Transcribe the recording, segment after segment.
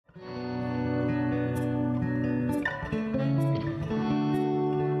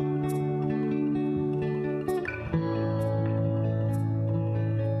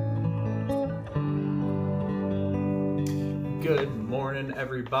morning,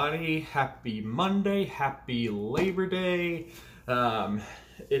 everybody. Happy Monday. Happy Labor Day. It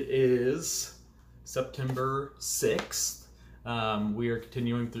is September 6th. We are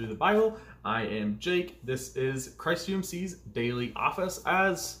continuing through the Bible. I am Jake. This is Christ UMC's Daily Office,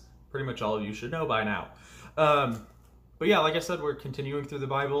 as pretty much all of you should know by now. But yeah, like I said, we're continuing through the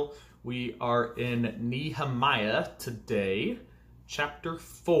Bible. We are in Nehemiah today, chapter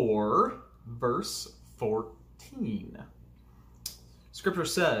 4, verse 14. Scripture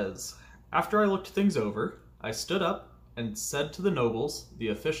says, "After I looked things over, I stood up and said to the nobles, the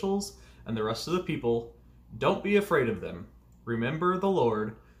officials, and the rest of the people, 'Don't be afraid of them. Remember the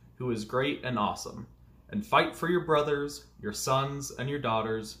Lord, who is great and awesome, and fight for your brothers, your sons and your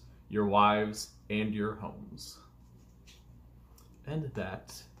daughters, your wives, and your homes.'" And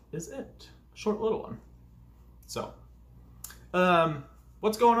that is it. Short little one. So,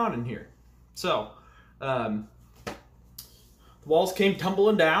 what's going on in here? So, the walls came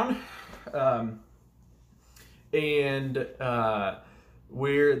tumbling down, and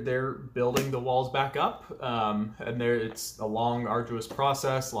they're building the walls back up, and it's a long, arduous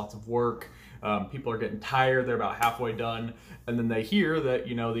process, lots of work. People are getting tired, they're about halfway done, and then they hear that,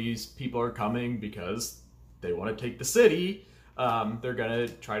 these people are coming because they want to take the city. They're gonna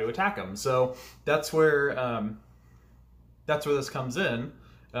try to attack them. So that's where this comes in,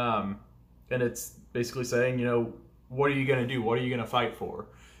 and it's basically saying, what are you gonna do? What are you gonna fight for?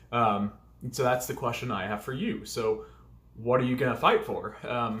 And so that's the question I have for you. So what are you gonna fight for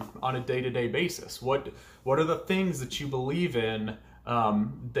on a day-to-day basis? What are the things that you believe in,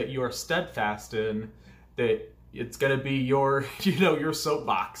 that you are steadfast in, that it's gonna be your your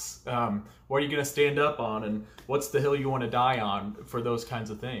soapbox? What are you gonna stand up on, and what's the hill you want to die on for those kinds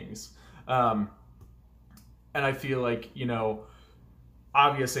of things? And I feel like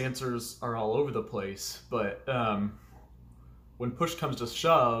obvious answers are all over the place, but when push comes to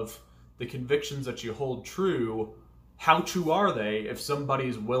shove, the convictions that you hold true, how true are they if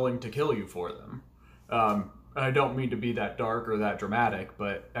somebody's willing to kill you for them? And I don't mean to be that dark or that dramatic,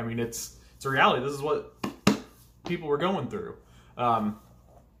 but I mean it's a reality. This is what people were going through. But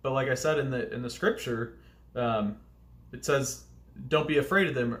like I said in the scripture, it says, "Don't be afraid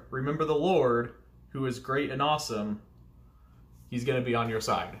of them. Remember the Lord, who is great and awesome. He's going to be on your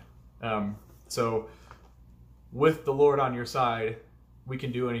side." So with the Lord on your side, we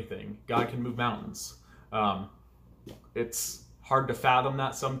can do anything. God can move mountains. It's hard to fathom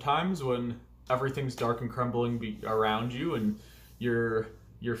that sometimes when everything's dark and crumbling around you, and you're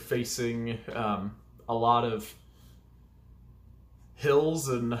facing a lot of hills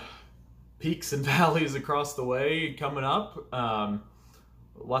and peaks and valleys across the way coming up.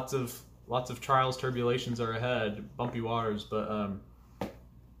 Lots of trials, tribulations are ahead, bumpy waters, but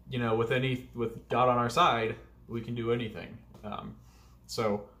with God on our side, we can do anything.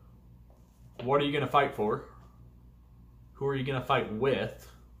 So what are you going to fight for? Who are you going to fight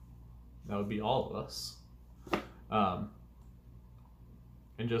with? That would be all of us. And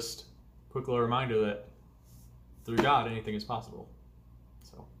just quick little reminder that through God, anything is possible.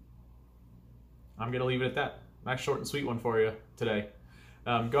 So I'm going to leave it at that. Nice short and sweet one for you today.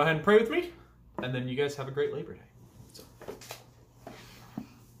 Go ahead and pray with me, and then you guys have a great Labor Day. So.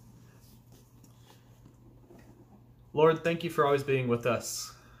 Lord, thank you for always being with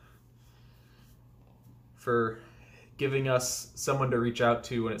us, for giving us someone to reach out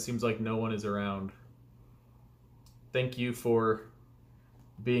to when it seems like no one is around. Thank you for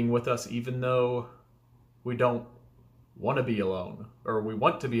being with us even though we don't want to be alone, or we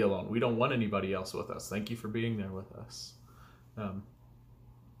want to be alone. We don't want anybody else with us. Thank you for being there with us.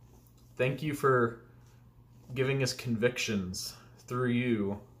 Thank you for giving us convictions through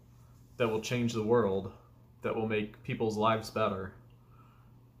you that will change the world, that will make people's lives better.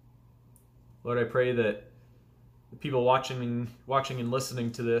 Lord, I pray that the people watching and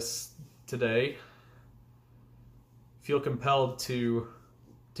listening to this today feel compelled to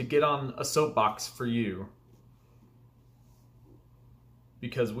get on a soapbox for you,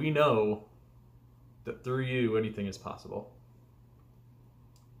 because we know that through you anything is possible.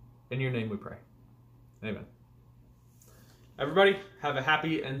 In your name we pray. Amen. Everybody, have a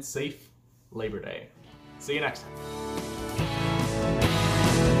happy and safe Labor Day. See you next time.